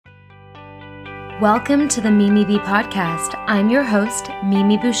Welcome to the Mimi Bee podcast. I'm your host,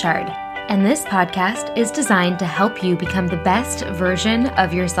 Mimi Bouchard, and this podcast is designed to help you become the best version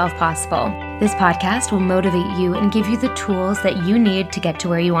of yourself possible. This podcast will motivate you and give you the tools that you need to get to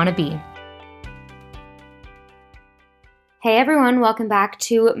where you want to be. Hey everyone, welcome back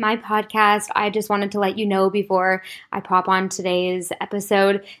to my podcast. I just wanted to let you know before I pop on today's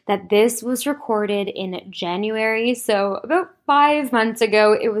episode that this was recorded in January, so about 5 months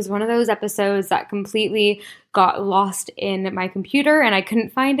ago. It was one of those episodes that completely got lost in my computer and I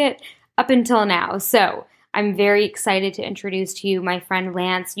couldn't find it up until now. So I'm very excited to introduce to you my friend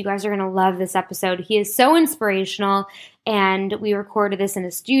Lance. You guys are going to love this episode. He is so inspirational, and we recorded this in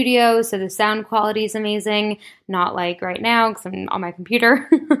a studio, so the sound quality is amazing. Not like right now because I'm on my computer,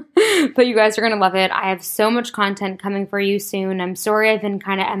 but you guys are going to love it. I have so much content coming for you soon. I'm sorry I've been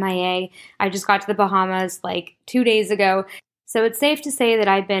kind of MIA. I just got to the Bahamas like 2 days ago. So it's safe to say that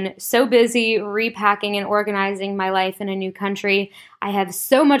I've been so busy repacking and organizing my life in a new country. I have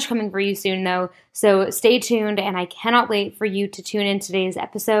so much coming for you soon though, so stay tuned and I cannot wait for you to tune in today's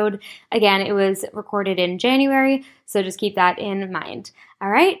episode. Again, it was recorded in January, so just keep that in mind. All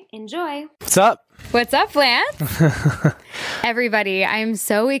right, enjoy. What's up? What's up, Lance? Everybody, I'm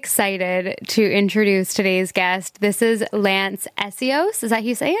so excited to introduce today's guest. This is Lance Essihos. Is that how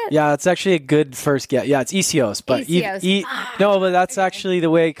you say it? Yeah, it's actually a good first guess. Yeah, it's Essihos. But no, but that's actually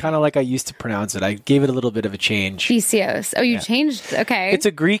the way kind of like I used to pronounce it. I gave it a little bit of a change. Essihos. Oh, you changed? Okay. It's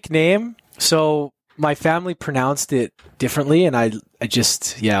a Greek name, so my family pronounced it differently, and I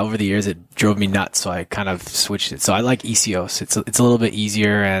just, over the years it drove me nuts, so I kind of switched it. So I like Essihos. It's a little bit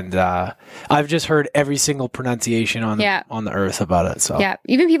easier, and I've just heard every single pronunciation on the earth about it. So yeah,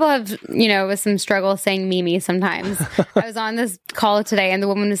 even people have, with some struggle saying Mimi sometimes. I was on this call today, and the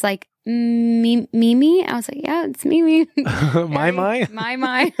woman was like, Mimi? I was like, yeah, it's Mimi. My.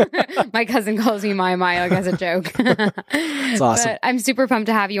 My cousin calls me my like as a joke. It's awesome. But I'm super pumped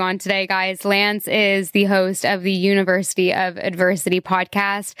to have you on today, guys. Lance is the host of the University of Adversity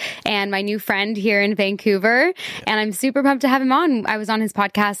podcast and my new friend here in Vancouver. And I'm super pumped to have him on. I was on his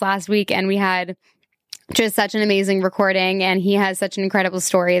podcast last week and we had just such an amazing recording, and he has such an incredible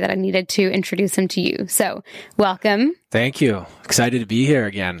story that I needed to introduce him to you. So welcome. Thank you. Excited to be here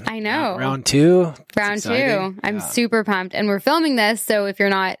again. I know. Round two. I'm super pumped. And we're filming this, so if you're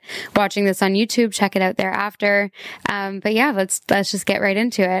not watching this on YouTube, check it out there after. But yeah, let's just get right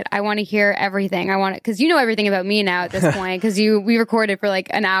into it. I want to hear everything. Because you know everything about me now at this point, because we recorded for like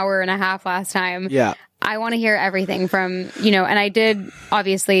an hour and a half last time. Yeah. I want to hear everything from, and I did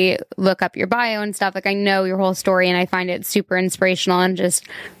obviously look up your bio and stuff. Like I know your whole story and I find it super inspirational and I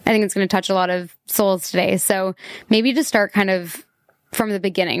think it's going to touch a lot of souls today. So maybe just start kind of from the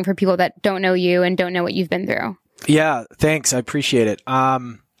beginning for people that don't know you and don't know what you've been through. Yeah, thanks. I appreciate it.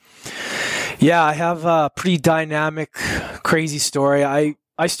 I have a pretty dynamic, crazy story. I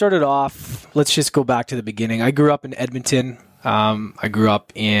started off, let's just go back to the beginning. I grew up in Edmonton. I grew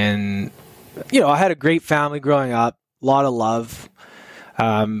up in... I had a great family growing up, a lot of love,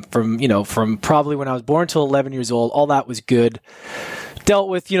 from probably when I was born till 11 years old. All that was good. Dealt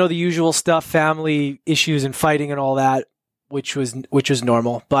with, the usual stuff, family issues and fighting and all that, which was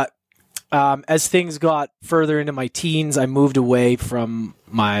normal. But as things got further into my teens, I moved away from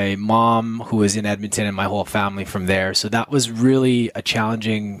my mom, who was in Edmonton, and my whole family from there. So that was really a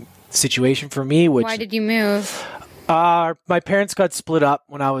challenging situation for me. Why did you move? My parents got split up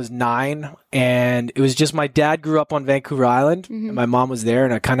when I was 9, and it was just my dad grew up on Vancouver Island, and my mom was there,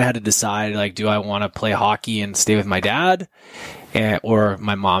 and I kind of had to decide, like, do I want to play hockey and stay with my dad or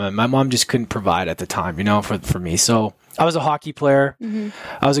my mom? And my mom just couldn't provide at the time, for me. So I was a hockey player.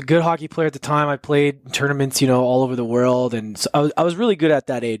 I was a good hockey player at the time. I played tournaments, all over the world, and so I was really good at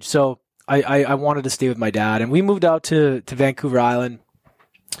that age. So I wanted to stay with my dad, and we moved out to Vancouver Island,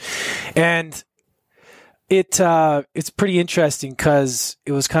 and it's pretty interesting because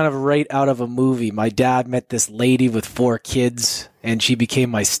it was kind of right out of a movie. My dad met this lady with 4 kids, and she became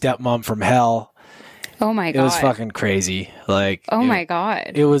my stepmom from hell. Oh my God. It was fucking crazy. My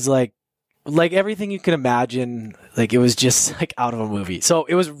God. It was like everything you can imagine. Like, it was just like out of a movie. So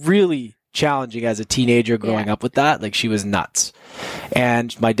it was really challenging as a teenager growing up with that. Like, she was nuts.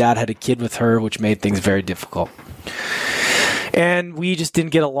 And my dad had a kid with her, which made things very difficult. And we just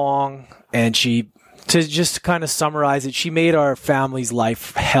didn't get along, and to just kind of summarize it, she made our family's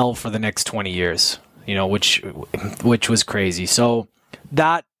life hell for the next 20 years, which was crazy. So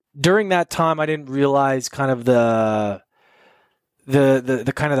that during that time, I didn't realize kind of the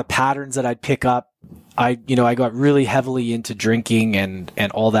kind of the patterns that I'd pick up I got really heavily into drinking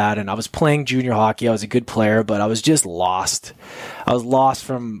and all that. And I was playing junior hockey. I was a good player, but I was just lost. I was lost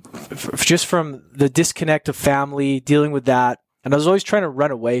from the disconnect of family, dealing with that. And I was always trying to run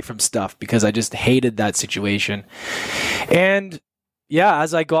away from stuff because I just hated that situation. And yeah,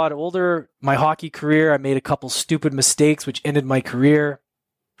 as I got older, my hockey career, I made a couple stupid mistakes, which ended my career,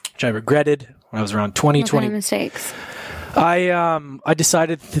 which I regretted when I was around 20. What kind of mistakes? I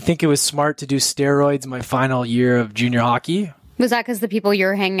decided to think it was smart to do steroids my final year of junior hockey. Was that because the people you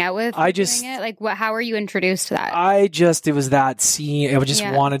were hanging out with were doing it? Like, how were you introduced to that? It was that scene. I just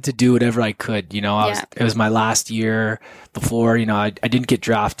wanted to do whatever I could. It was my last year before, I didn't get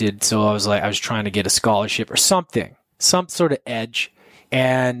drafted. So I was trying to get a scholarship or something, some sort of edge.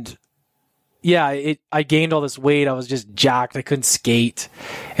 And yeah, I gained all this weight. I was just jacked. I couldn't skate.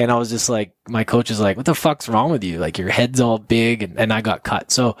 And I was just like, my coach is like, what the fuck's wrong with you? Like, your head's all big. And I got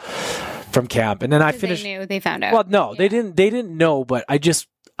cut. So from camp. And then I finished. They found out. Well, no, they didn't know, but I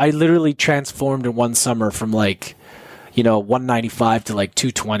literally transformed in one summer from 195 to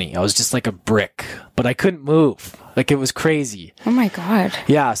 220. I was just like a brick, but I couldn't move. Like, it was crazy. Oh my God.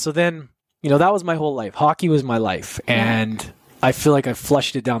 Yeah. So then, that was my whole life. Hockey was my life. And I feel like I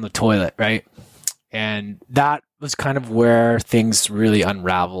flushed it down the toilet, right? And that was kind of where things really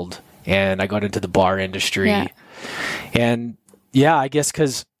unraveled. And I got into the bar industry. Yeah. And yeah, I guess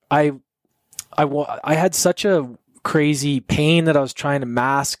because I had such a crazy pain that I was trying to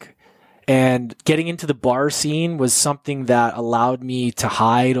mask, and getting into the bar scene was something that allowed me to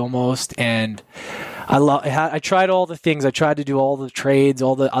hide almost. And I tried all the things. I tried to do all the trades,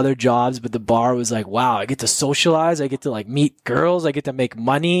 all the other jobs, but the bar was like, wow, I get to socialize. I get to meet girls. I get to make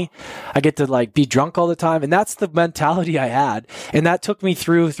money. I get to be drunk all the time. And that's the mentality I had. And that took me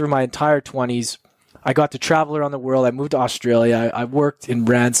through my entire 20s. I got to travel around the world. I moved to Australia. I worked and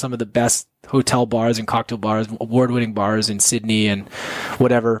ran some of the best hotel bars and cocktail bars, award-winning bars in Sydney and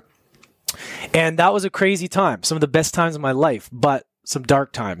whatever. And that was a crazy time. Some of the best times of my life, but some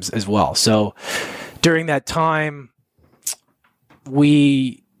dark times as well. So during that time, I'll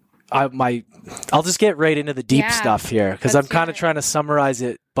just get right into the deep stuff here because I'm kind of trying to summarize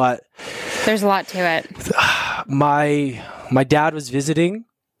it, but there's a lot to it. My dad was visiting.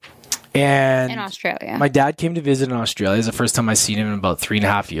 And in Australia. My dad came to visit in Australia. It was the first time I seen him in about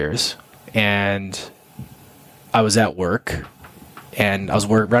 3.5 years. And I was at work. And I was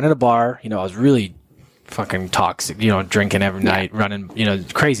running a bar. I was really fucking toxic, drinking every night, running,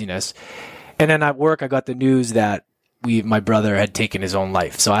 craziness. And then at work, I got the news that my brother had taken his own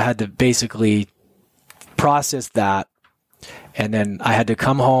life. So I had to basically process that. And then I had to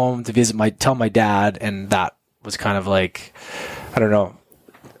come home to tell my dad. And that was kind of like, I don't know.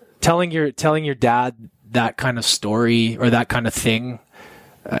 Telling your dad that kind of story or that kind of thing,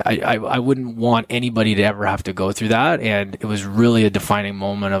 I wouldn't want anybody to ever have to go through that. And it was really a defining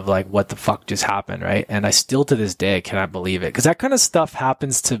moment of what the fuck just happened, right? And I still to this day cannot believe it because that kind of stuff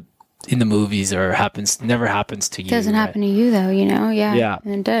happens in the movies or never happens to you. It doesn't happen to you though, Yeah.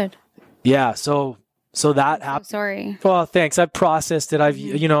 And it did. Yeah. So that happened. Sorry. Well, thanks. I've processed it.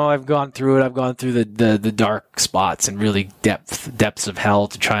 I've gone through it. I've gone through the dark spots and really depths of hell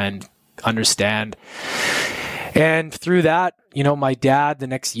to try and understand. And through that, my dad the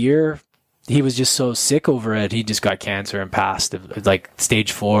next year, he was just so sick over it. He just got cancer and passed,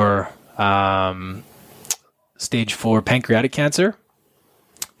 stage 4 pancreatic cancer.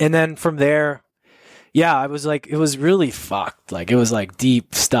 And then from there, yeah, I was it was really fucked. It was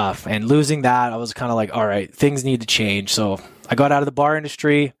deep stuff. And losing that, I was kind of all right, things need to change. So I got out of the bar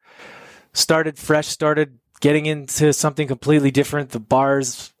industry, started getting into something completely different. The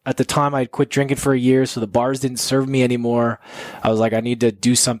bars, at the time, I had quit drinking for a year, so the bars didn't serve me anymore. I was I need to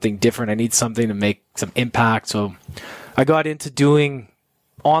do something different. I need something to make some impact. So I got into doing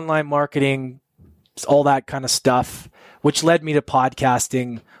online marketing, all that kind of stuff, which led me to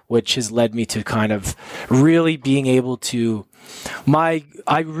podcasting, which has led me to kind of really being able to, I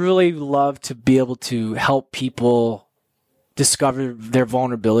really love to be able to help people discover their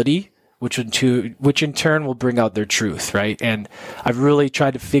vulnerability, which in turn will bring out their truth, right? And I've really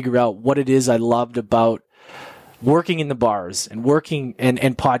tried to figure out what it is I loved about working in the bars and working and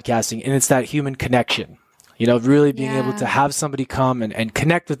podcasting, and it's that human connection. Really being able to have somebody come and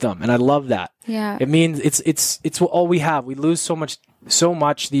connect with them. And I love that. Yeah. It means it's all we have. We lose so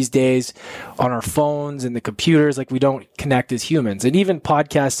much these days on our phones and the computers. We don't connect as humans. And even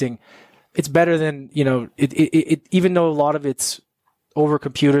podcasting, it's better than, it even though a lot of it's over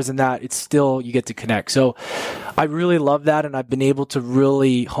computers and that, it's still, you get to connect. So I really love that. And I've been able to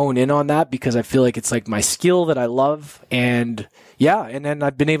really hone in on that because I feel like it's like my skill that I love. And yeah, and then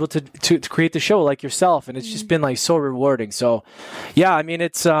I've been able to create the show like yourself. And it's just been like so rewarding. So yeah, I mean,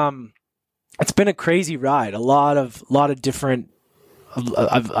 it's been a crazy ride. A lot of different,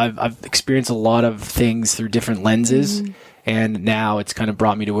 I've experienced a lot of things through different lenses, and now it's kind of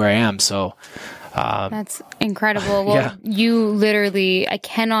brought me to where I am. So that's incredible. Well, you literally, I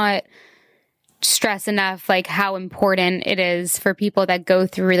cannot stress enough like how important it is for people that go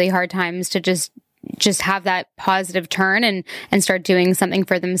through really hard times to just have that positive turn and start doing something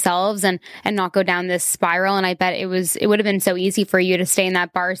for themselves and not go down this spiral. And I bet it would have been so easy for you to stay in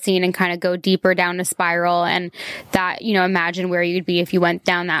that bar scene and kind of go deeper down a spiral, and that, imagine where you'd be if you went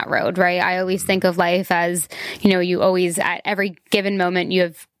down that road, right? I always think of life as, you always, at every given moment, you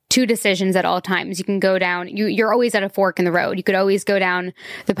have two decisions at all times. You can go down, you're always at a fork in the road. You could always go down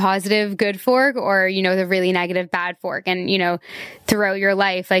the positive, good fork, or, the really negative, bad fork. And, throughout your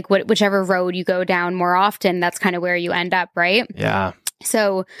life, like whichever road you go down more often, that's kind of where you end up, right? Yeah.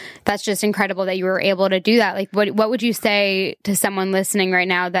 So that's just incredible that you were able to do that. Like, what would you say to someone listening right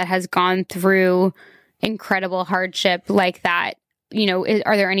now that has gone through incredible hardship like that?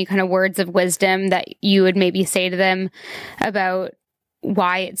 Are there any kind of words of wisdom that you would maybe say to them about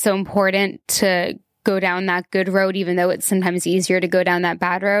why it's so important to go down that good road, even though it's sometimes easier to go down that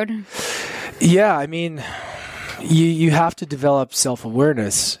bad road? Yeah, I mean, you have to develop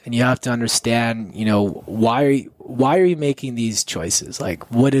self-awareness, and you have to understand, why are you making these choices? Like,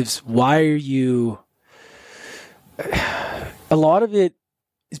 why are you, a lot of it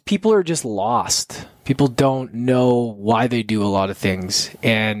is people are just lost. People don't know why they do a lot of things.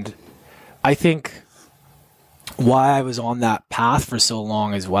 And I think why I was on that path for so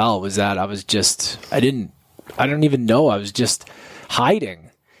long as well was that I don't even know. I was just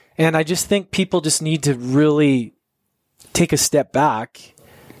hiding. And I just think people just need to really take a step back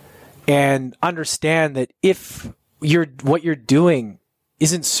and understand that if what you're doing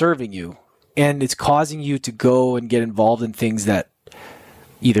isn't serving you and it's causing you to go and get involved in things that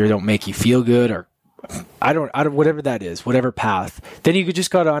either don't make you feel good or I don't whatever that is, whatever path, then you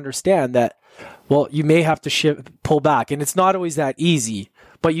just got to understand that, well, you may have to pull back, and it's not always that easy,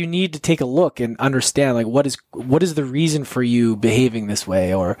 but you need to take a look and understand, like, what is the reason for you behaving this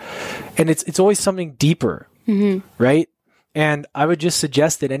way, and it's always something deeper, right? And I would just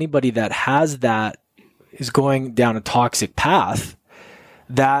suggest that anybody that has that is going down a toxic path,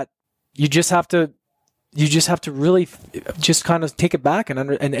 that you just have to really just kind of take it back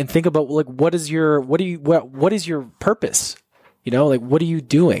and think about, like, what is your purpose? Like, what are you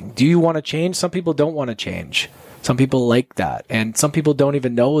doing? Do you want to change? Some people don't want to change. Some people like that. And some people don't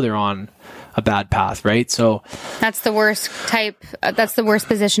even know they're on a bad path, right? So that's the worst that's the worst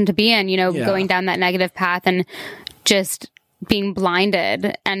position to be in, going down that negative path and just being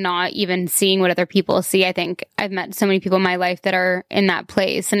blinded and not even seeing what other people see. I think I've met so many people in my life that are in that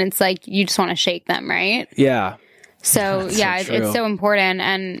place, and it's like, you just want to shake them, right? Yeah. So yeah, it's so important.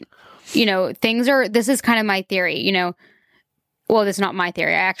 And, this is kind of my theory, well, this is not my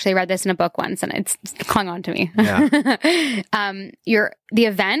theory. I actually read this in a book once, and it's clung on to me. Yeah. The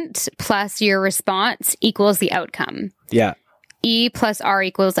event plus your response equals the outcome. Yeah. E plus R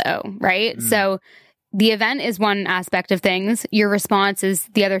equals O, right? So the event is one aspect of things. Your response is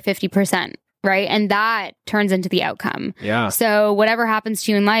the other 50%, right? And that turns into the outcome. Yeah. So whatever happens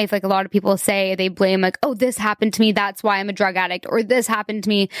to you in life, like a lot of people say, they blame, like, oh, this happened to me, that's why I'm a drug addict, or this happened to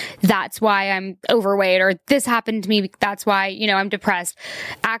me, that's why I'm overweight, or this happened to me, that's why, I'm depressed.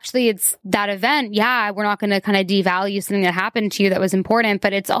 Actually, it's that event. Yeah, we're not going to kind of devalue something that happened to you that was important,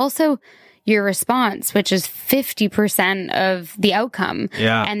 but it's also your response, which is 50% of the outcome.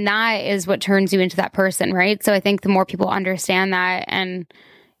 Yeah. And that is what turns you into that person, right? So I think the more people understand that and,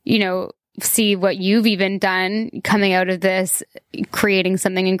 see what you've even done coming out of this, creating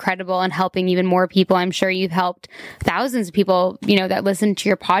something incredible and helping even more people. I'm sure you've helped thousands of people, that listen to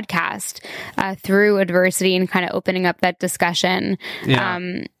your podcast through adversity and kind of opening up that discussion. Yeah.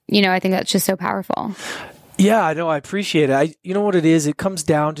 I think that's just so powerful. Yeah, I know. I appreciate it. You know what it is? It comes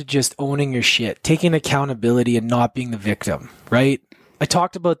down to just owning your shit, taking accountability and not being the victim, right? I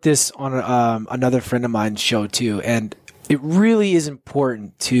talked about this on another friend of mine's show too, and it really is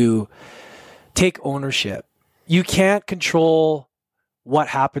important to take ownership. You can't control what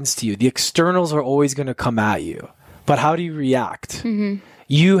happens to you. The externals are always going to come at you, but how do you react?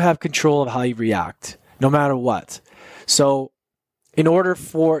 You have control of how you react, no matter what. So in order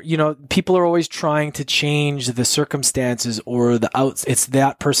for, people are always trying to change the circumstances or it's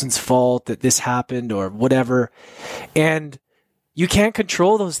that person's fault that this happened or whatever. And You can't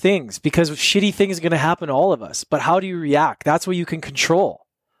control those things because shitty things are going to happen to all of us. But how do you react? That's what you can control,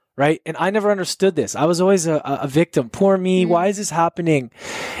 right? And I never understood this. I was always a victim. Poor me. Why is this happening?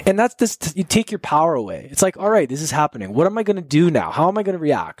 And that's this. You take your power away. It's like, all right, this is happening. What am I going to do now? How am I going to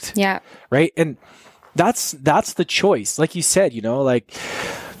react? Yeah. Right. And that's the choice. Like you said, like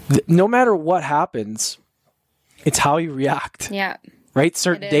no matter what happens, it's how you react. Yeah. Right.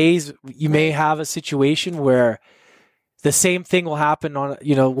 Certain days you may have a situation where the same thing will happen on,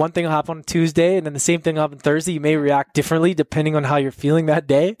 one thing will happen on Tuesday and then the same thing will happen Thursday. You may react differently depending on how you're feeling that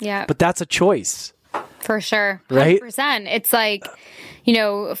day. Yeah. But that's a choice. For sure. 100%. Right? It's like,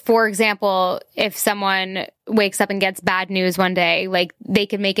 for example, if someone wakes up and gets bad news one day, like they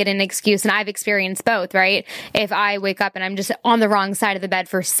could make it an excuse. And I've experienced both, right? If I wake up and I'm just on the wrong side of the bed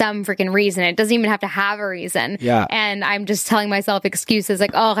for some freaking reason, it doesn't even have to have a reason. Yeah. And I'm just telling myself excuses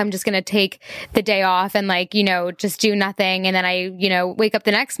like, oh, I'm just going to take the day off and just do nothing. And then I, wake up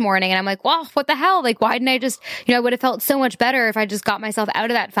the next morning and I'm like, well, what the hell? Like, why didn't I just, I would have felt so much better if I just got myself out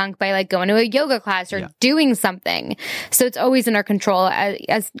of that funk by like going to a yoga class or doing something. So it's always in our control.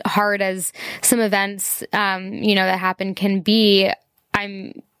 As hard as some events, that happen can be,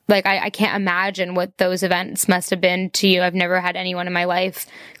 I'm like, I can't imagine what those events must have been to you. I've never had anyone in my life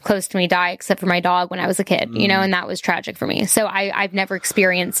close to me die except for my dog when I was a kid, and that was tragic for me. So I've never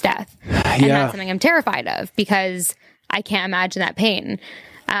experienced death. And that's something I'm terrified of because I can't imagine that pain.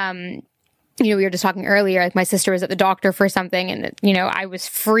 We were just talking earlier, like my sister was at the doctor for something and, I was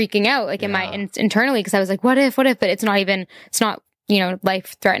freaking out like in my internally because I was like, what if, but it's not,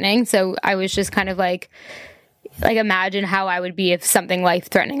 life threatening. So I was just kind of like imagine how I would be if something life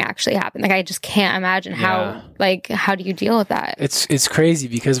threatening actually happened. Like I just can't imagine how do you deal with that? It's crazy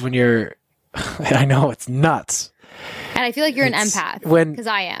because when you're, I know it's nuts. And I feel like you're an empath because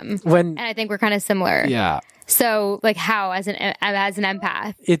I am. And I think we're kind of similar. Yeah. So like how as an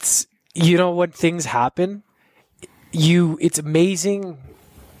empath? It's, when things happen, it's amazing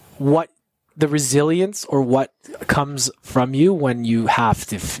what the resilience or what comes from you when you have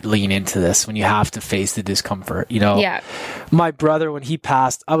to lean into this, when you have to face the discomfort, Yeah. My brother, when he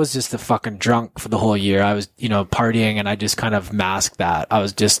passed, I was just a fucking drunk for the whole year. I was, partying and I just kind of masked that. I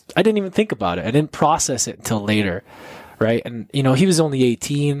didn't even think about it. I didn't process it until later. Right. And, he was only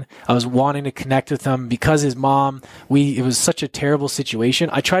 18. I was wanting to connect with him because his mom, it was such a terrible situation.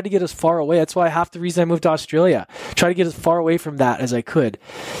 I tried to get as far away. That's why half the reason I moved to Australia, try to get as far away from that as I could.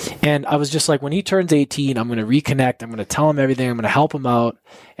 And I was just like, when he turns 18, I'm going to reconnect. I'm going to tell him everything. I'm going to help him out.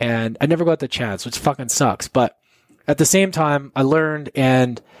 And I never got the chance, which fucking sucks. But at the same time, I learned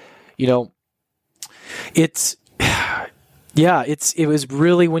and, it's, yeah, it was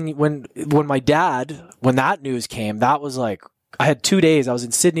really when my dad, when that news came, that was like, I had 2 days. I was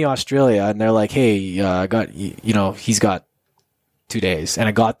in Sydney, Australia, and they're like, hey, I got, he's got 2 days. And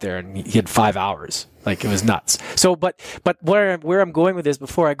I got there and he had 5 hours. Like it was nuts. So, but where I'm going with this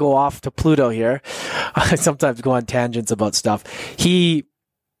before I go off to Pluto here, I sometimes go on tangents about stuff. I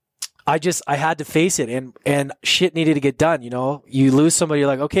had to face it and shit needed to get done. You lose somebody, you're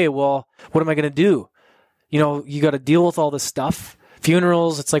like, okay, well, what am I going to do? You got to deal with all this stuff,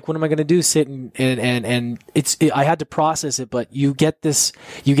 funerals. It's like, what am I going to do? Sit and I had to process it, but you get this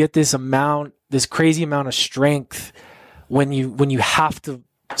crazy amount of strength when you have to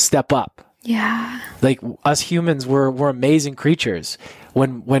step up. Yeah. Like us humans, we're amazing creatures.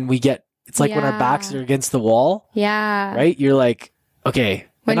 When we get, it's like when our backs are against the wall. Yeah. Right. You're like, okay.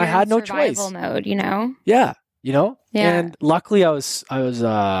 When and I had no survival choice. Mode, Yeah. Yeah. And luckily I was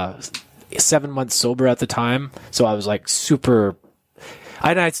 7 months sober at the time. So I was like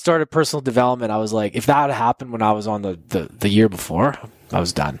I started personal development. I was like, if that had happened when I was on the year before, I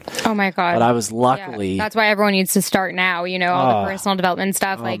was done. Oh my God. But I was luckily. Yeah. That's why everyone needs to start now, all the personal development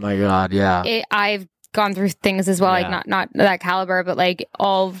stuff. Oh my God. Yeah. I've gone through things as well, like not that caliber, but like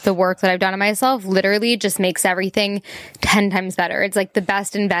all the work that I've done on myself literally just makes everything 10 times better. It's like the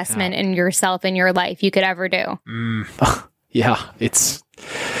best investment in yourself and your life you could ever do. Yeah. It's,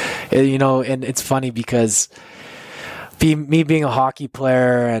 and it's funny because me being a hockey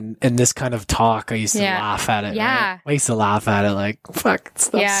player and this kind of talk, I used to laugh at it. Yeah. Right? I used to laugh at it like, fuck,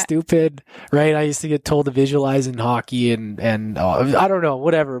 stuff's stupid. Right. I used to get told to visualize in hockey and I don't know,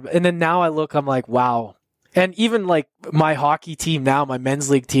 whatever. And then now I'm like, wow. And even like my hockey team now, my men's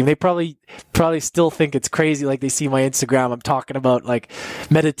league team, they probably still think it's crazy. Like they see my Instagram, I'm talking about like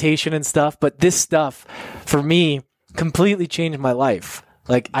meditation and stuff. But this stuff for me completely changed my life.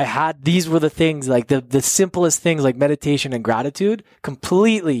 Like these were the things, like the simplest things like meditation and gratitude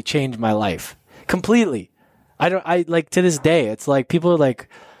completely changed my life. Completely. I like to this day, it's like people are like,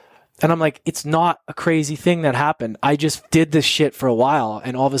 And I'm like, it's not a crazy thing that happened. I just did this shit for a while,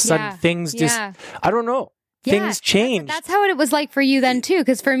 and all of a sudden things just, I don't know. Things change. That's how it was like for you then too.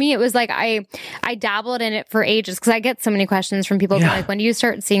 Because for me, it was like I dabbled in it for ages. Because I get so many questions from people like, when do you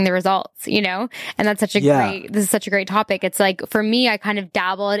start seeing the results? You know, and that's such a this is such a great topic. It's like for me, I kind of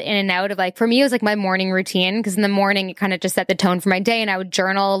dabbled in and out of like, for me, it was like my morning routine. Because in the morning, it kind of just set the tone for my day, and I would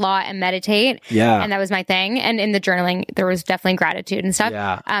journal a lot and meditate. Yeah, and that was my thing. And in the journaling, there was definitely gratitude and stuff.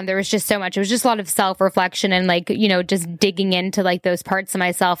 Yeah, there was just so much. It was just a lot of self reflection and like, you know, just digging into like those parts of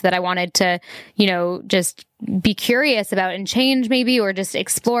myself that I wanted to, you know, just be curious about and change maybe, or just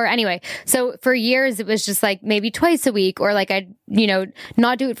explore. Anyway, so for years it was just like maybe twice a week, or like I'd, you know,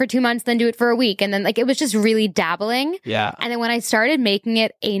 not do it for 2 months, then do it for a week. And then like, it was just really dabbling. Yeah. And then when I started making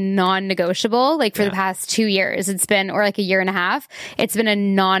it a non-negotiable, like for the past 2 years, it's been, or like a year and a half, it's been a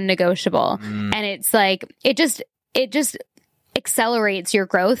non-negotiable. And it's like, it just accelerates your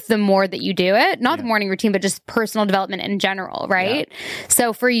growth the more that you do it. Not the morning routine, but just personal development in general, right? Yeah.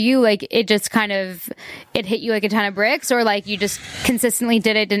 So for you, like it just kind of, it hit you like a ton of bricks, or like you just consistently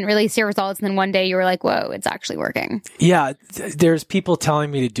did it, didn't really see results, and then one day you were like, whoa, it's actually working. Yeah. There's people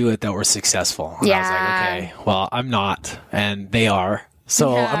telling me to do it that were successful. And I was like, okay, well, I'm not, and they are.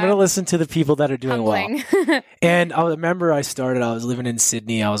 So I'm going to listen to the people that are doing well. And I remember I was living in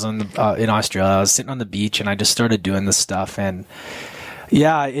Sydney. I was in Australia. I was sitting on the beach, and I just started doing this stuff. And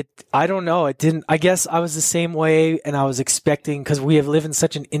I don't know. I guess I was the same way, and I was expecting, because we have lived in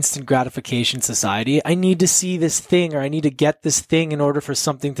such an instant gratification society. I need to see this thing, or I need to get this thing in order for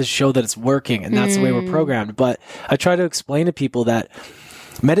something to show that it's working. And that's the way we're programmed. But I try to explain to people that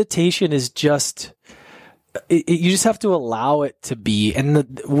meditation is just, you just have to allow it to be, and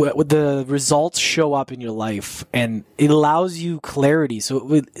the results show up in your life, and it allows you clarity.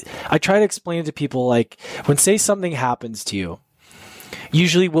 So I try to explain it to people, like when say something happens to you,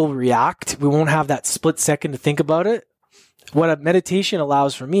 usually we'll react. We won't have that split second to think about it. What a meditation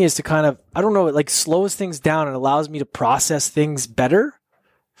allows for me is to kind of, I don't know, it like slows things down and allows me to process things better.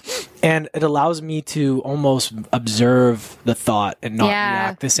 And it allows me to almost observe the thought and not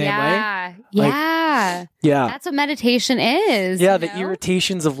react the same way. Yeah. That's what meditation is. Yeah. The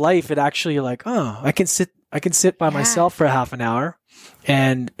irritations of life, it actually, you're like, oh, I can sit by myself for half an hour,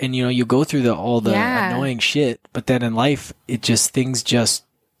 and you know, you go through all the annoying shit, but then in life, things just,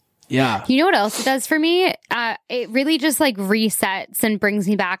 you know what else it does for me? It really just like resets and brings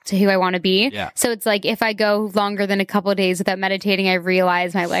me back to who I want to be. Yeah. So it's like, if I go longer than a couple of days without meditating, I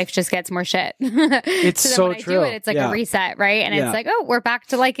realize my life just gets more shit. It's so when true. I do it, it's like a reset, right? And it's like, oh, we're back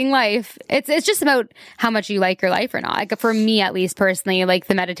to liking life. It's just about how much you like your life or not. Like for me, at least personally, like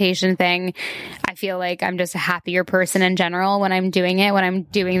the meditation thing, I feel like I'm just a happier person in general when I'm doing it, when I'm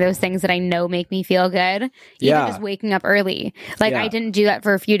doing those things that I know make me feel good. Even just waking up early. Like I didn't do that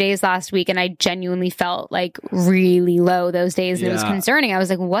for a few days last week, and I genuinely felt like really low those days, and it was concerning. I was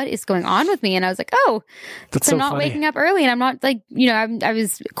like, what is going on with me? And I was like, oh, I'm not waking up early, and I'm not like, you know, I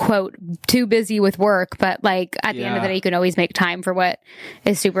was quote too busy with work, but like at the end of the day, you can always make time for what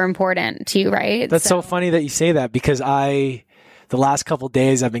is super important to you, right? That's so funny that you say that, because the last couple of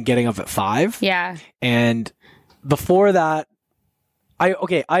days I've been getting up at 5. Yeah. And before that,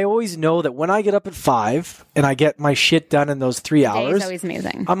 I always know that when I get up at 5 and I get my shit done in those 3 hours, it's always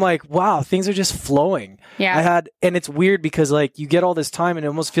amazing. I'm like, wow, things are just flowing. Yeah. And it's weird because like you get all this time and it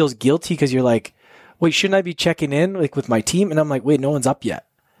almost feels guilty because you're like, wait, shouldn't I be checking in like with my team? And I'm like, wait, no one's up yet.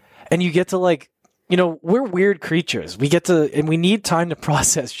 And you get to like, you know, we're weird creatures. And we need time to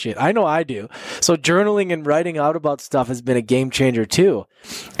process shit. I know I do. So journaling and writing out about stuff has been a game changer too.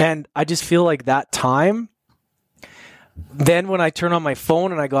 And I just feel like that time. Then when I turn on my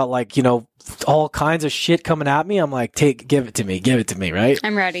phone and I got like, you know, all kinds of shit coming at me, I'm like, give it to me, right?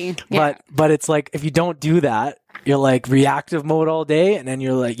 I'm ready. Yeah. But it's like, if you don't do that, you're like reactive mode all day, and then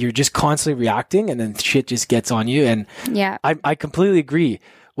you're just constantly reacting, and then shit just gets on you. And I completely agree.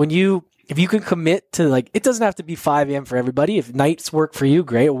 If you can commit to like, it doesn't have to be 5 a.m. for everybody. If nights work for you,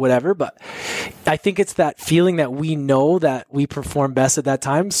 great, or whatever. But I think it's that feeling that we know that we perform best at that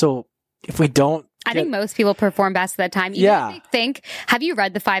time. So if we don't, I think most people perform best at that time. Even if they think, have you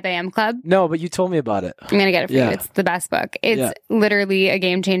read The 5 a.m. Club? No, but you told me about it. I'm going to get it for you. It's the best book. It's literally a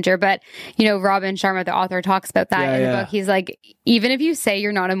game changer. But, you know, Robin Sharma, the author, talks about that in the book. He's like, even if you say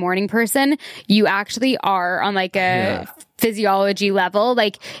you're not a morning person, you actually are on like a physiology level.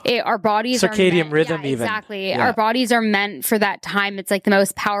 Like our bodies circadian rhythm, even. Exactly. Yeah. Our bodies are meant for that time. It's like the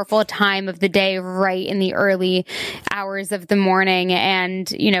most powerful time of the day, right in the early hours of the morning. And,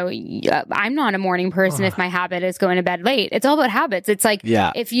 you know, I'm not a morning person if my habit is going to bed late. It's all about habits. It's like,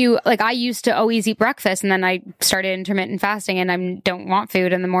 if you, like, I used to always eat breakfast and then I started intermittent fasting and I don't want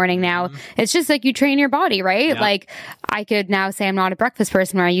food in the morning now. It's just like you train your body, right? Yeah. Like I could now say I'm not a breakfast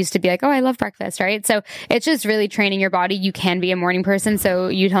person where I used to be like, oh, I love breakfast, right? So it's just really training your body. You can be a morning person. So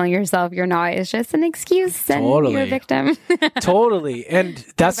you telling yourself you're not is just an excuse and you're a victim. Totally. And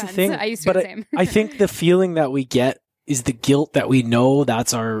that's the thing. I used to be the same. I think the feeling that we get is the guilt that we know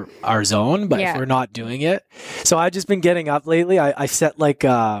that's our zone, but if we're not doing it. So I've just been getting up lately. I set like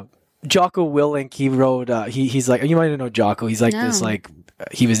Jocko Willink, he wrote he's like, you might know Jocko. He's like this, like,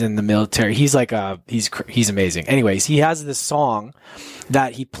 he was in the military. He's like he's amazing. Anyways, he has this song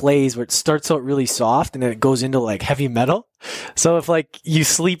that he plays where it starts out really soft and then it goes into like heavy metal. So if like you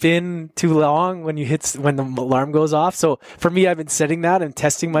sleep in too long when the alarm goes off. So for me, I've been setting that and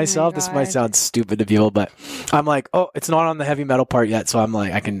testing myself. This might sound stupid to people, but I'm like, oh, it's not on the heavy metal part yet. So I'm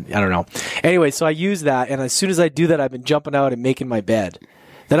like, I don't know. Anyway, so I use that. And as soon as I do that, I've been jumping out and making my bed.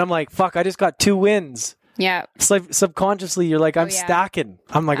 Then I'm like, fuck, I just got 2 wins. Yeah. It's like subconsciously you're like, I'm stacking.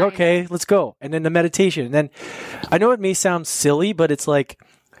 I'm like, okay, let's go. And then the meditation. And then I know it may sound silly, but it's like,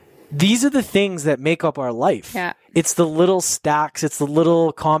 these are the things that make up our life. Yeah. It's the little stacks. It's the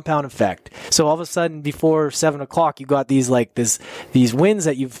little compound effect. So all of a sudden, before 7:00, you got these wins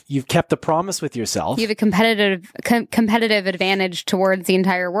that you've kept a promise with yourself. You have a competitive advantage towards the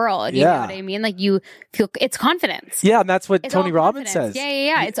entire world. You know what I mean? Like you feel it's confidence. Yeah, and that's what Tony Robbins says.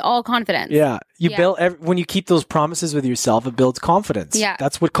 Yeah. It's all confidence. Yeah, build when you keep those promises with yourself, it builds confidence. Yeah,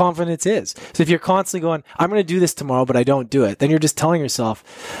 that's what confidence is. So if you're constantly going, I'm going to do this tomorrow, but I don't do it, then you're just telling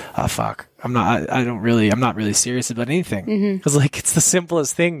yourself, oh, fuck. I'm not really serious about anything. Because like it's the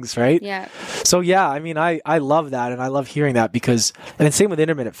simplest things, right? Yeah. So yeah, I mean, I love that, and I love hearing that because, and it's same with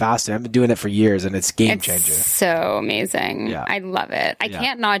intermittent fasting. I've been doing it for years, and it's game changer. So amazing. Yeah. I love it. I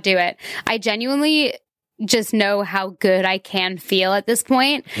can't not do it. I genuinely just know how good I can feel at this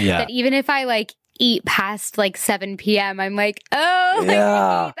point. Yeah. That even if I like eat past like 7 p.m. I'm like, oh, I hate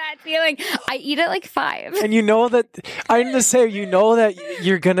that feeling. I eat at like 5. And you know that, I'm going to say, you know that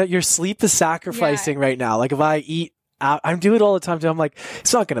your sleep is sacrificing right now. Like if I eat out, I'm doing it all the time too. I'm like,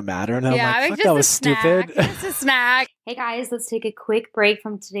 it's not going to matter. And then I'm like, fuck, that was stupid. Just a snack. Hey guys, let's take a quick break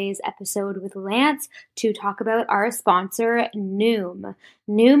from today's episode with Lance to talk about our sponsor, Noom.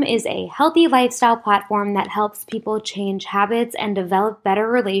 Noom is a healthy lifestyle platform that helps people change habits and develop better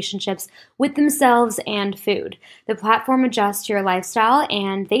relationships with themselves and food. The platform adjusts your lifestyle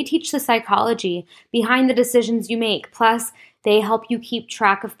and they teach the psychology behind the decisions you make. Plus, they help you keep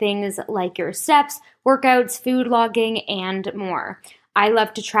track of things like your steps, workouts, food logging, and more. I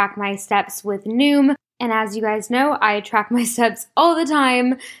love to track my steps with Noom. And as you guys know, I track my steps all the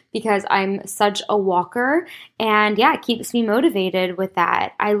time because I'm such a walker. And yeah, it keeps me motivated with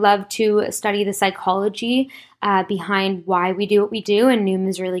that. I love to study the psychology behind why we do what we do. And Noom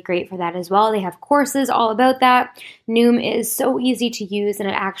is really great for that as well. They have courses all about that. Noom is so easy to use and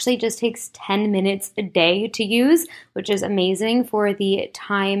it actually just takes 10 minutes a day to use, which is amazing for the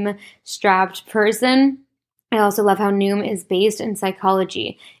time-strapped person. I also love how Noom is based in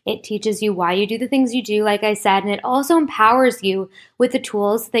psychology. It teaches you why you do the things you do, like I said, and it also empowers you with the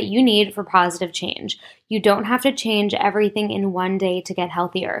tools that you need for positive change. You don't have to change everything in one day to get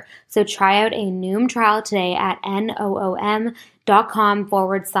healthier. So try out a Noom trial today at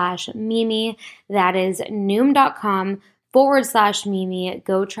noom.com/Mimi. That is noom.com/Mimi.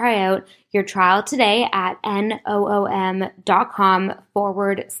 Go try out your trial today at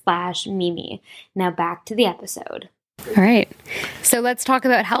noom.com/Mimi. Now back to the episode. All right. So let's talk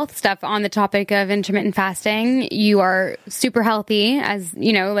about health stuff on the topic of intermittent fasting. You are super healthy, as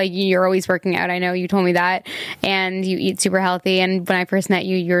you know, like you're always working out. I know you told me that, and you eat super healthy. And when I first met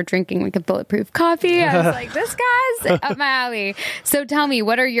you, you were drinking like a bulletproof coffee. I was like, this guy's up my alley. So tell me,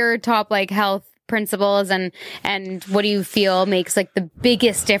 what are your top like health principles and what do you feel makes like the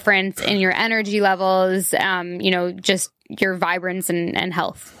biggest difference in your energy levels, just your vibrance and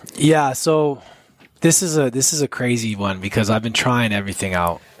health? Yeah. So this is a crazy one because I've been trying everything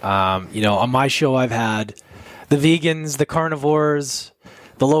out. On my show, I've had the vegans, the carnivores,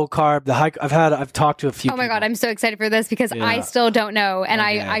 the low carb, the high. I've talked to a few. Oh my God, I'm so excited for this because I still don't know, and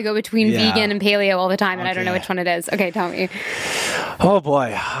I go between vegan and paleo all the time, and I don't know which one it is. Okay, tell me. Oh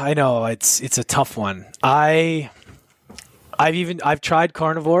boy, I know it's a tough one. I've tried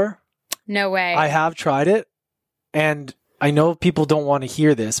carnivore. No way. I have tried it, and I know people don't want to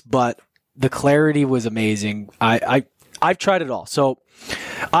hear this, but the clarity was amazing. I I've tried it all. So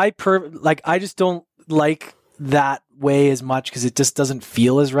I just don't like that way as much because it just doesn't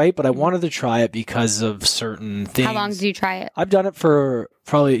feel as right. But I wanted to try it because of certain things. How long did you try it? I've done it for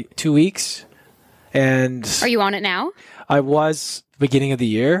probably 2 weeks. And are you on it now? I was beginning of the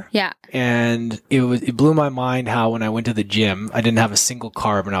year. Yeah. And it blew my mind how when I went to the gym, I didn't have a single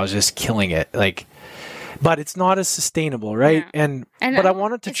carb and I was just killing it. Like, but it's not as sustainable, right? Yeah. But I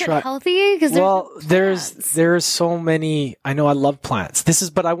wanted to try. Is it healthy? Because there's so many. I know I love plants.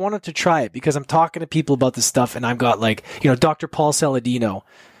 But I wanted to try it because I'm talking to people about this stuff, and I've got like, Dr. Paul Saladino.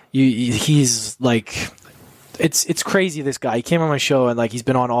 He's like, it's crazy. This guy. He came on my show and like he's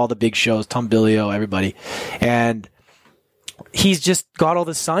been on all the big shows, Tom Billio, everybody, and he's just got all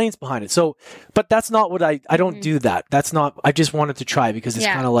the science behind it. So, but that's not what I don't do that. That's not, I just wanted to try because it's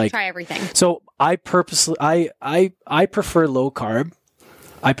kind of like try everything. So I purposely, I prefer low carb.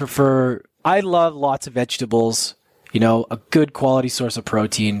 I love lots of vegetables, a good quality source of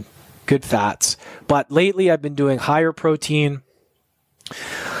protein, good fats. But lately I've been doing higher protein,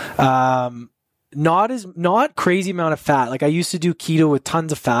 not crazy amount of fat. Like I used to do keto with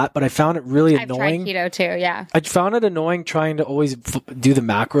tons of fat, but I found it really annoying. I've tried keto too, yeah. I found it annoying trying to always do the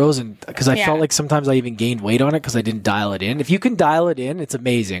macros, and because I felt like sometimes I even gained weight on it because I didn't dial it in. If you can dial it in, it's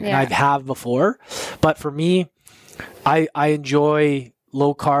amazing. And I have before, but for me, I enjoy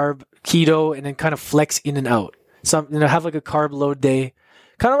low carb keto and then kind of flex in and out. Have like a carb load day.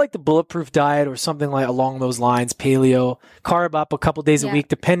 Kind of like the bulletproof diet or something like along those lines, paleo, carb up a couple days a week,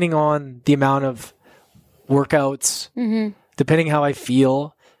 depending on the amount of workouts, depending how I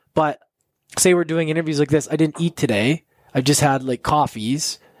feel. But say we're doing interviews like this, I didn't eat today. I just had like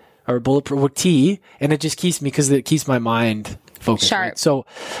coffees or bulletproof or tea, and it just keeps me because it keeps my mind focused. Sharp. Right? So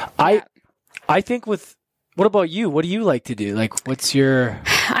I think what about you? What do you like to do? Like, what's your...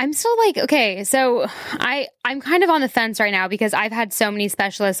 I'm still like, okay, so I'm kind of on the fence right now because I've had so many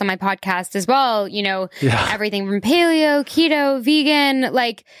specialists on my podcast as well, everything from paleo, keto, vegan,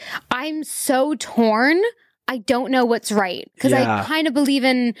 like I'm so torn. I don't know what's right because I kind of believe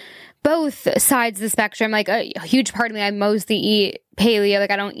in both sides of the spectrum. Like a huge part of me, I mostly eat paleo.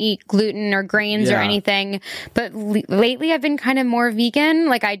 Like I don't eat gluten or grains or anything, but lately I've been kind of more vegan.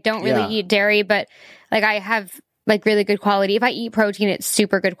 Like I don't really eat dairy, but like I have like really good quality. If I eat protein, it's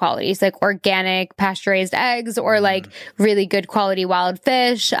super good quality. It's like organic pasture raised eggs or like really good quality wild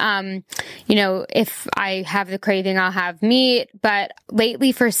fish. If I have the craving, I'll have meat. But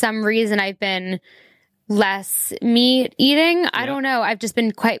lately, for some reason, I've been less meat eating. I don't know. I've just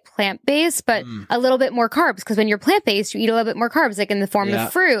been quite plant-based, but a little bit more carbs. Because when you're plant-based, you eat a little bit more carbs, like in the form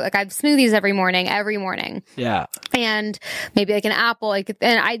of fruit. Like I have smoothies every morning. Yeah. And maybe like an apple.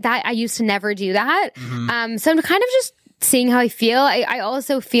 I used to never do that. So I'm kind of just seeing how I feel. I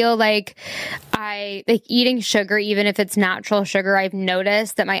also feel like I like eating sugar, even if it's natural sugar. I've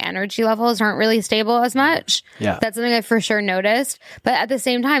noticed that my energy levels aren't really stable as much. Yeah. That's something I've for sure noticed. But at the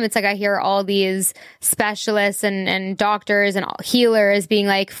same time, it's like I hear all these specialists and doctors and healers being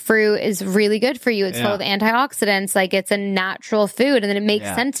like, fruit is really good for you. It's full of antioxidants. Like it's a natural food. And then it makes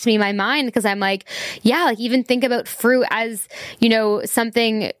sense to me in my mind because I'm like, like even think about fruit as,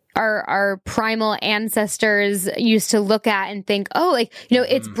 something our primal ancestors used to look at and think,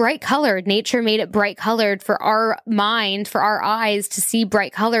 it's bright colored. Nature made it bright colored for our mind, for our eyes to see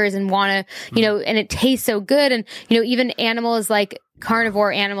bright colors and want to, and it tastes so good. And, even animals like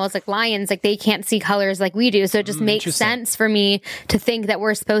carnivore animals like lions, like they can't see colors like we do. So it just makes sense for me to think that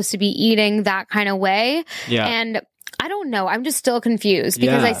we're supposed to be eating that kind of way. Yeah. And I don't know. I'm just still confused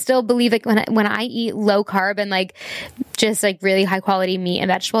because I still believe like when I eat low carb and like just like really high quality meat and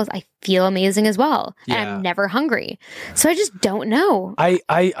vegetables, I feel amazing as well. Yeah. And I'm never hungry. So I just don't know.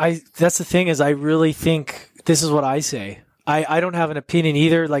 I that's the thing is I really think this is what I say. I don't have an opinion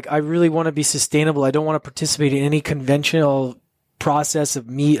either. Like I really want to be sustainable. I don't want to participate in any conventional process of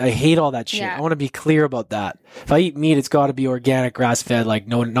meat. I hate all that shit. I want to be clear about that. If I eat meat, it's got to be organic, grass-fed, like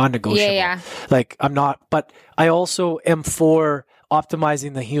non-negotiable. Like I'm not, but I also am for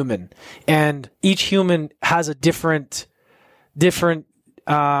optimizing the human, and each human has a different genetic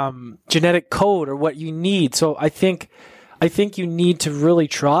code or what you need. So I think you need to really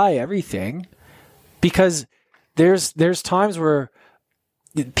try everything because there's times where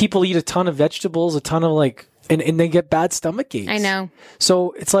people eat a ton of vegetables, a ton of like. And they get bad stomach aches. I know.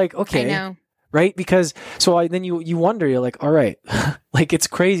 So it's like, okay. I know. Right? Because, then you wonder, you're like, all right. Like it's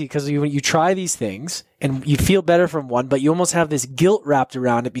crazy because you try these things and you feel better from one, but you almost have this guilt wrapped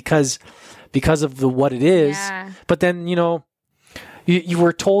around it because of what it is. Yeah. But then, you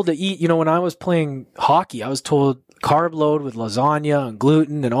were told to eat, when I was playing hockey, I was told carb load with lasagna and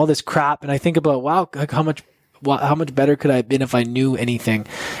gluten and all this crap. And I think about, wow, like how much how much better could I have been if I knew anything?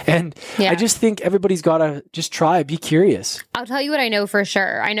 And I just think everybody's got to just try, be curious. I'll tell you what I know for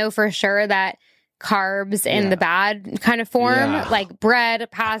sure. I know for sure that carbs in the bad kind of form, like bread,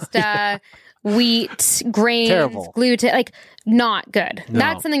 pasta, wheat, grains, gluten, like not good. No.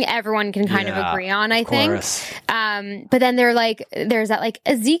 That's something everyone can kind of agree on, I think. But then there's that like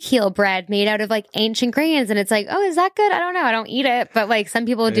Ezekiel bread made out of like ancient grains, and it's like, oh, is that good? I don't know. I don't eat it, but like some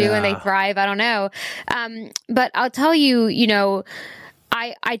people do and they thrive. I don't know. But I'll tell you, you know,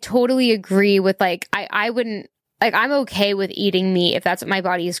 I totally agree with like, I wouldn't, like, I'm okay with eating meat if that's what my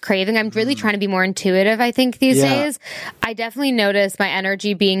body is craving. I'm really trying to be more intuitive, I think, these days. I definitely notice my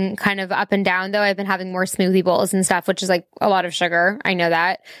energy being kind of up and down, though. I've been having more smoothie bowls and stuff, which is like a lot of sugar. I know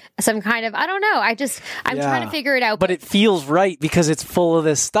that. Some kind of, I don't know. I'm trying to figure it out. But it feels right because it's full of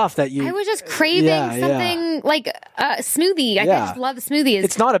this stuff that you... I was just craving something like a smoothie. I just love smoothies.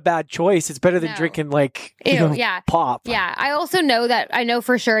 It's not a bad choice. It's better than drinking like, pop. Yeah. I also know that, I know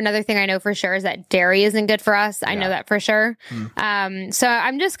for sure, another thing I know for sure is that dairy isn't good for us. I know that for sure. So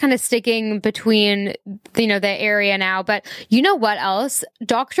I'm just kind of sticking between, you know, the area now. But you know what else?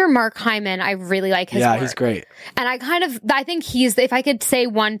 Dr. Mark Hyman, I really like his work. Yeah, he's great. And I think if I could say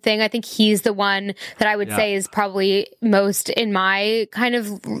one thing, I think he's the one that I would say is probably most in my kind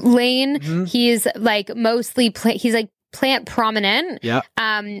of lane. He's like mostly, he's like plant prominent,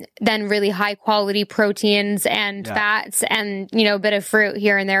 then really high quality proteins and fats and, you know, a bit of fruit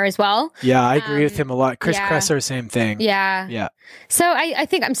here and there as well. Yeah, I agree with him a lot. Chris Kresser, same thing. Yeah. So I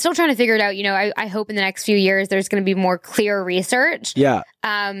think I'm still trying to figure it out. You know, I hope in the next few years there's going to be more clear research. Yeah.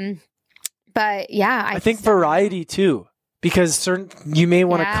 But yeah, I think variety too. Because you may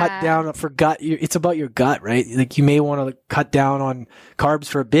want to cut down for gut. It's about your gut, right? Like you may want to cut down on carbs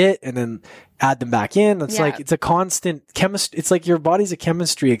for a bit and then add them back in. It's like, it's a constant chemistry. It's like your body's a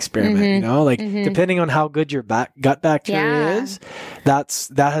chemistry experiment, you know, like depending on how good your gut bacteria is, that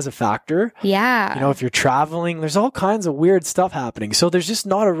has a factor. Yeah. You know, if you're traveling, there's all kinds of weird stuff happening. So there's just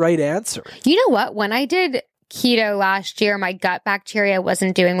not a right answer. You know what? When I did keto last year, my gut bacteria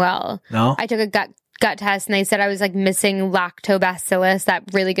wasn't doing well. No? I took a gut test and they said I was like missing lactobacillus, that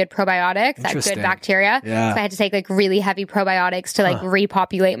really good probiotic, that good bacteria. Yeah. So I had to take like really heavy probiotics to like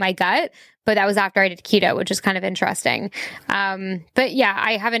repopulate my gut. But that was after I did keto, which is kind of interesting. But yeah,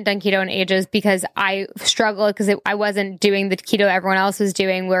 I haven't done keto in ages because I struggle because I wasn't doing the keto everyone else was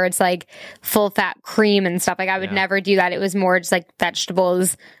doing where it's like full fat cream and stuff. Like I would never do that. It was more just like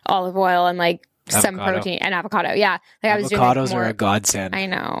vegetables, olive oil, and like some protein and avocado. Yeah. Like I was doing avocados are a godsend. I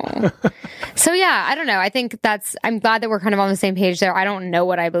know. So yeah, I don't know. I think I'm glad that we're kind of on the same page there. I don't know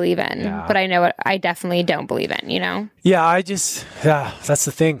what I believe in, but I know what I definitely don't believe in, you know? Yeah, that's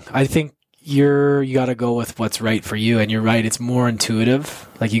the thing. I think you got to go with what's right for you. And you're right. It's more intuitive.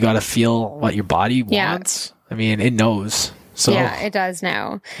 Like you got to feel what your body wants. I mean, it knows. So yeah, it does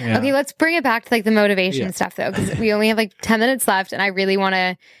now. Yeah. Okay, let's bring it back to like the motivation stuff though, because we only have like 10 minutes left and I really want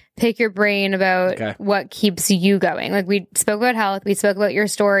to pick your brain about what keeps you going. Like we spoke about health, we spoke about your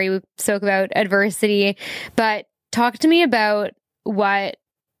story, we spoke about adversity, but talk to me about what,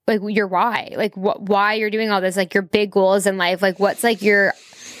 like your why, like why you're doing all this, like your big goals in life, like what's like your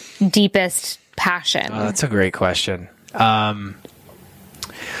deepest passion? Oh, that's a great question.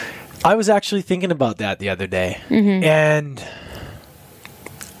 I was actually thinking about that the other day, and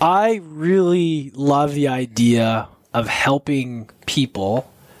I really love the idea of helping people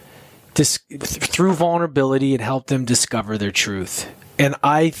through vulnerability and help them discover their truth. And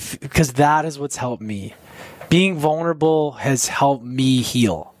because that is what's helped me. Being vulnerable has helped me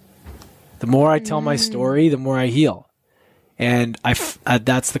heal. The more I tell my story, the more I heal. And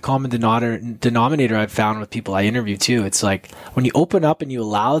that's the common denominator I've found with people I interview too. It's like when you open up and you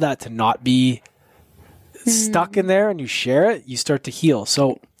allow that to not be stuck in there and you share it, you start to heal.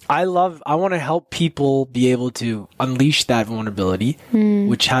 So I want to help people be able to unleash that vulnerability,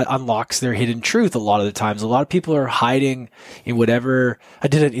 which unlocks their hidden truth a lot of the times. A lot of people are hiding in whatever. I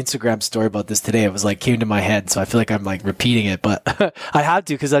did an Instagram story about this today. It was like came to my head. So I feel like I'm like repeating it, but I had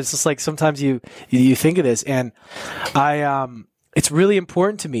to, because I was just like, sometimes you think of this, and it's really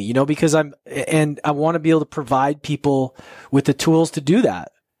important to me, you know, because I want to be able to provide people with the tools to do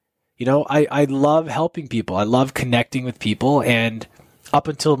that. You know, I love helping people. I love connecting with people, and up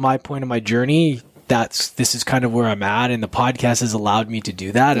until my point of my journey, this is kind of where I'm at, and the podcast has allowed me to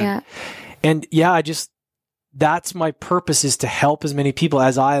do that. And that's my purpose, is to help as many people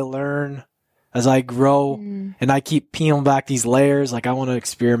as I learn, as I grow, and I keep peeling back these layers. Like I want to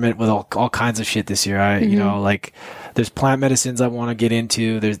experiment with all kinds of shit this year. You know, like there's plant medicines I want to get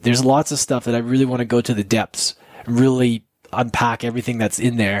into. There's lots of stuff that I really want to go to the depths and really unpack everything that's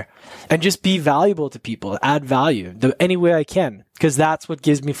in there and just be valuable to people, add value any way I can, because that's what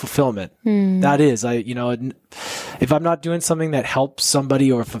gives me fulfillment. That is, if I'm not doing something that helps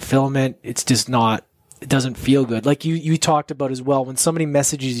somebody or fulfillment, it's just not, it doesn't feel good. Like you talked about as well, when somebody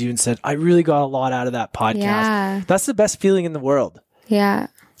messages you and said, I really got a lot out of that podcast. That's the best feeling in the world. Yeah.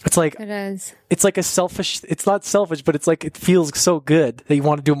 It's like, it is. It's like it's not selfish, but it's like, it feels so good that you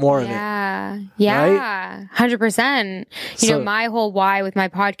want to do more of it. Yeah. Right? 100%. You know, my whole why with my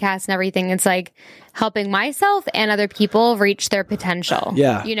podcast and everything, it's like helping myself and other people reach their potential.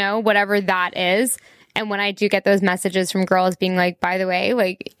 Yeah. You know, whatever that is. And when I do get those messages from girls being like, by the way,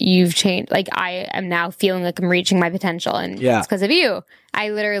 like, you've changed, like, I am now feeling like I'm reaching my potential, and it's because of you.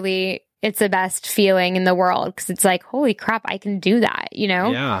 It's the best feeling in the world, because it's like, holy crap, I can do that, you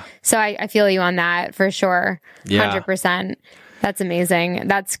know? Yeah. So I feel you on that for sure. 100%. That's amazing.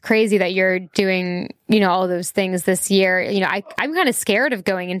 That's crazy that you're doing, you know, all those things this year. You know, I'm kind of scared of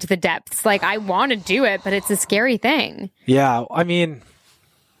going into the depths. Like, I want to do it, but it's a scary thing. Yeah. I mean,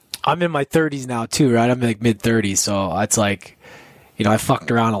 I'm in my 30s now too, right? I'm like mid 30s. So it's like, you know, I fucked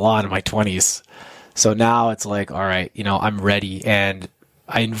around a lot in my 20s. So now it's like, all right, you know, I'm ready. And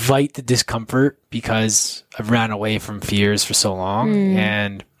I invite the discomfort because I've ran away from fears for so long.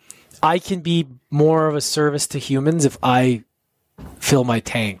 And I can be more of a service to humans if I fill my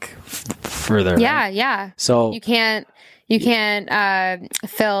tank further. Yeah. Right? Yeah. So you can't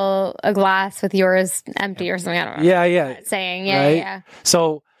fill a glass with yours empty or something. I don't know. Yeah. Saying, right? Yeah.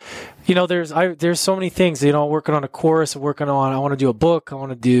 So, you know, there's so many things, you know, working on a course, I want to do a book.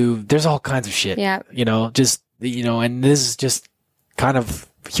 There's all kinds of shit, you know, just, you know, and this is just kind of,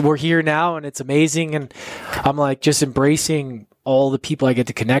 we're here now and it's amazing. And I'm like just embracing all the people I get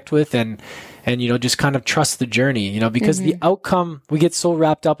to connect with and, you know, just kind of trust the journey, you know, because the outcome, we get so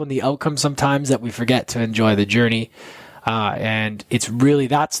wrapped up in the outcome sometimes that we forget to enjoy the journey. And it's really,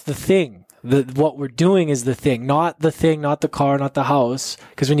 that's the thing. What we're doing is the thing, not the car, not the house.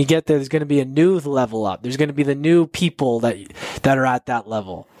 Because when you get there, there's going to be a new level up. There's going to be the new people that are at that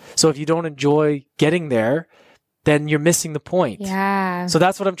level. So if you don't enjoy getting there, then you're missing the point. Yeah. So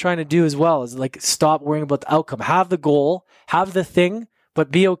that's what I'm trying to do as well, is like stop worrying about the outcome. Have the goal, have the thing,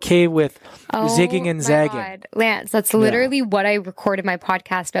 but be okay with zigging and zagging. God. Lance, that's literally what I recorded my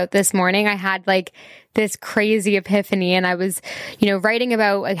podcast about this morning. I had like this crazy epiphany, and I was, you know, writing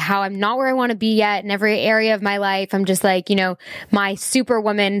about like how I'm not where I want to be yet in every area of my life. I'm just like, you know, my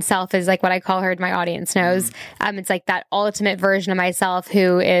superwoman self is like what I call her, my audience knows. It's like that ultimate version of myself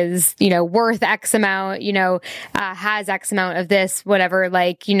who is, you know, worth X amount, you know, has X amount of this, whatever,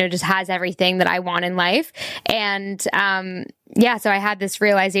 like, you know, just has everything that I want in life. And, so I had this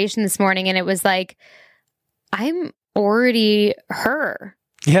realization this morning, and it was like, I'm already her.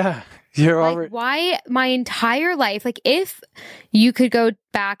 Yeah. You're like, already... why my entire life, like if you could go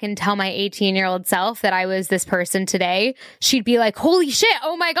back and tell my 18-year-old self that I was this person today, she'd be like, holy shit,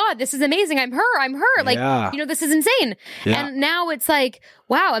 oh my God, this is amazing. I'm her. Like, you know, this is insane. Yeah. And now it's like,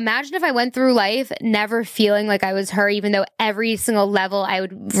 wow, imagine if I went through life never feeling like I was her, even though every single level I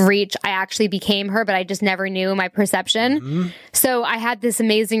would reach, I actually became her, but I just never knew my perception. So I had this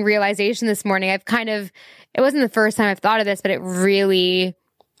amazing realization this morning. It wasn't the first time I've thought of this, but it really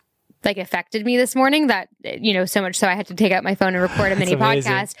like affected me this morning, that, you know, so much so I had to take out my phone and record a mini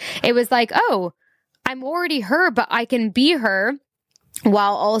podcast. It was like, oh, I'm already her, but I can be her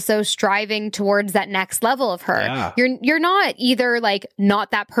while also striving towards that next level of her. Yeah. You're not either like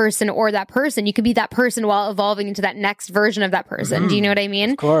not that person or that person. You could be that person while evolving into that next version of that person. Do you know what I mean?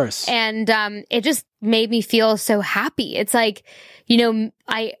 Of course. And it just made me feel so happy. It's like, you know,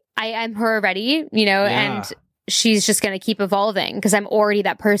 I am her already, you know, and she's just going to keep evolving because I'm already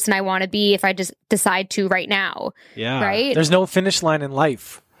that person I want to be if I just decide to right now. Yeah. Right? There's no finish line in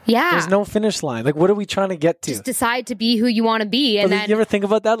life. Yeah. There's no finish line. Like, what are we trying to get to? Just decide to be who you want to be. And then, you ever think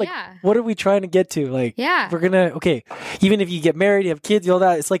about that? Like, what are we trying to get to? Like, we're going to, even if you get married, you have kids, all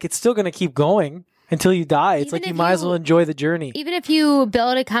that, it's like, it's still going to keep going until you die. It's like you might as well enjoy the journey. Even if you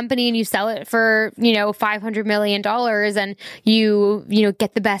build a company and you sell it for, you know, $500 million and you know,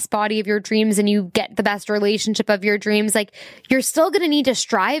 get the best body of your dreams and you get the best relationship of your dreams, like you're still going to need to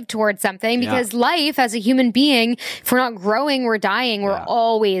strive towards something because life as a human being, if we're not growing, we're dying. We're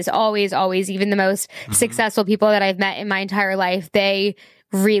always, even the most successful people that I've met in my entire life, they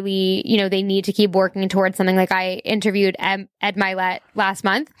really, you know, they need to keep working towards something. Like I interviewed Ed Milet last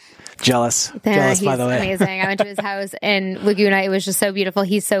month. Jealous, by the way. Amazing. I went to his house in Laguna. It was just so beautiful.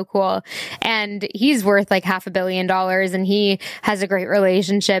 He's so cool. And he's worth like $500 million, and he has a great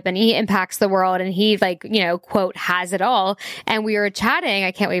relationship, and he impacts the world, and he, like, you know, quote, has it all. And we were chatting.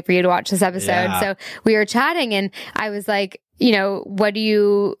 I can't wait for you to watch this episode. Yeah. So we were chatting, and I was like, you know,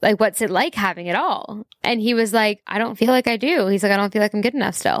 what's it like having it all? And he was like, I don't feel like I do. He's like, I don't feel like I'm good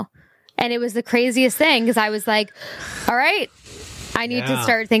enough still. And it was the craziest thing, because I was like, all right, I need to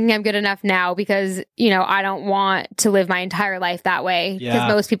start thinking I'm good enough now, because, you know, I don't want to live my entire life that way,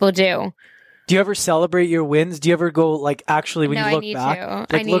 because most people do. Do you ever celebrate your wins? Do you ever go, like, actually, when you look back,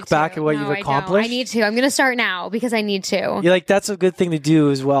 back at what you've accomplished? I need to. I'm going to start now, because I need to. Yeah, like, that's a good thing to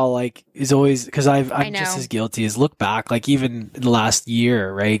do as well. Like, is always, because I'm just as guilty, as look back, like, even the last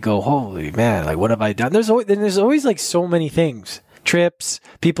year, right? Go, holy man, like, what have I done? There's always like so many things, trips,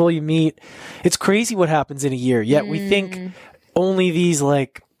 people you meet. It's crazy what happens in a year. Yet we think only these,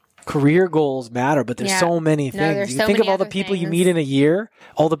 like, career goals matter, but there's so many things. You think of all the people you meet in a year,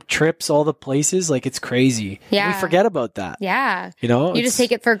 all the trips, all the places, like, it's crazy. Yeah. We forget about that. Yeah. You know? You just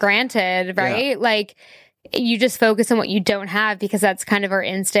take it for granted, right? Yeah. Like, you just focus on what you don't have, because that's kind of our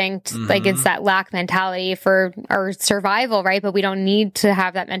instinct. Mm-hmm. Like, it's that lack mentality for our survival, right? But we don't need to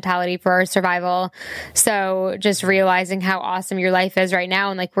have that mentality for our survival. So just realizing how awesome your life is right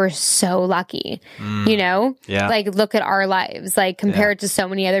now, and like, we're so lucky, you know? Yeah. Like, look at our lives, like, compared to so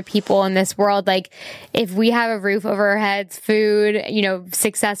many other people in this world. Like, if we have a roof over our heads, food, you know,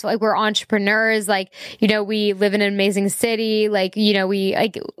 successful, like, we're entrepreneurs, like, you know, we live in an amazing city, like, you know, we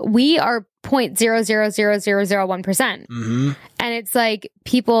are 0.00001%. Mm-hmm. And it's like,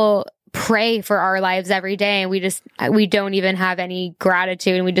 people pray for our lives every day, and we don't even have any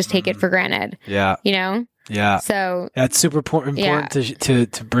gratitude, and we just take it for granted. Yeah. You know? Yeah. So that's super important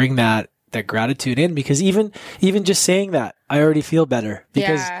to bring that gratitude in, because even just saying that, I already feel better,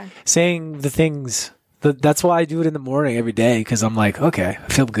 because saying the things, that's why I do it in the morning every day, because I'm like, okay,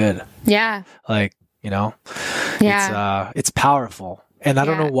 I feel good. Yeah. Like, you know, yeah. It's powerful. And I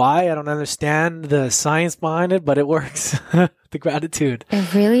don't know why. I don't understand the science behind it, but it works. The gratitude.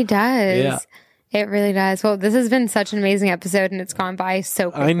 It really does. Yeah. It really does. Well, this has been such an amazing episode, and it's gone by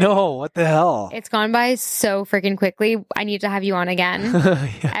so quickly. I know. What the hell? It's gone by so freaking quickly. I need to have you on again.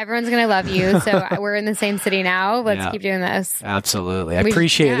 Everyone's going to love you. So we're in the same city now. Let's keep doing this. Absolutely. I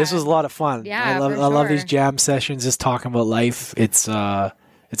appreciate it. This was a lot of fun. Yeah, I love these jam sessions, just talking about life. It's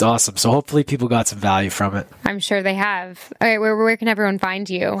awesome. So hopefully people got some value from it. I'm sure they have. All right, where can everyone find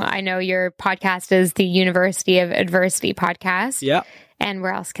you? I know your podcast is the University of Adversity podcast. Yeah. And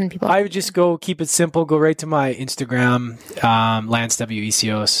where else can people? I would just keep it simple. Go right to my Instagram, Lance W.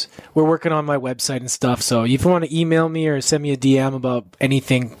 Ecios. We're working on my website and stuff. So if you want to email me or send me a DM about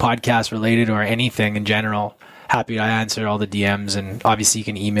anything podcast related or anything in general, happy to answer all the DMs. And obviously you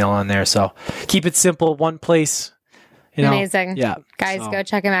can email on there. So keep it simple. One place. You know, amazing. Yeah. Guys, go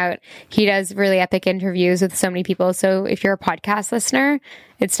check him out. He does really epic interviews with so many people. So if you're a podcast listener,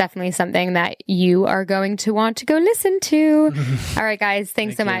 it's definitely something that you are going to want to go listen to. All right, guys.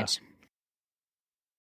 Thanks so much.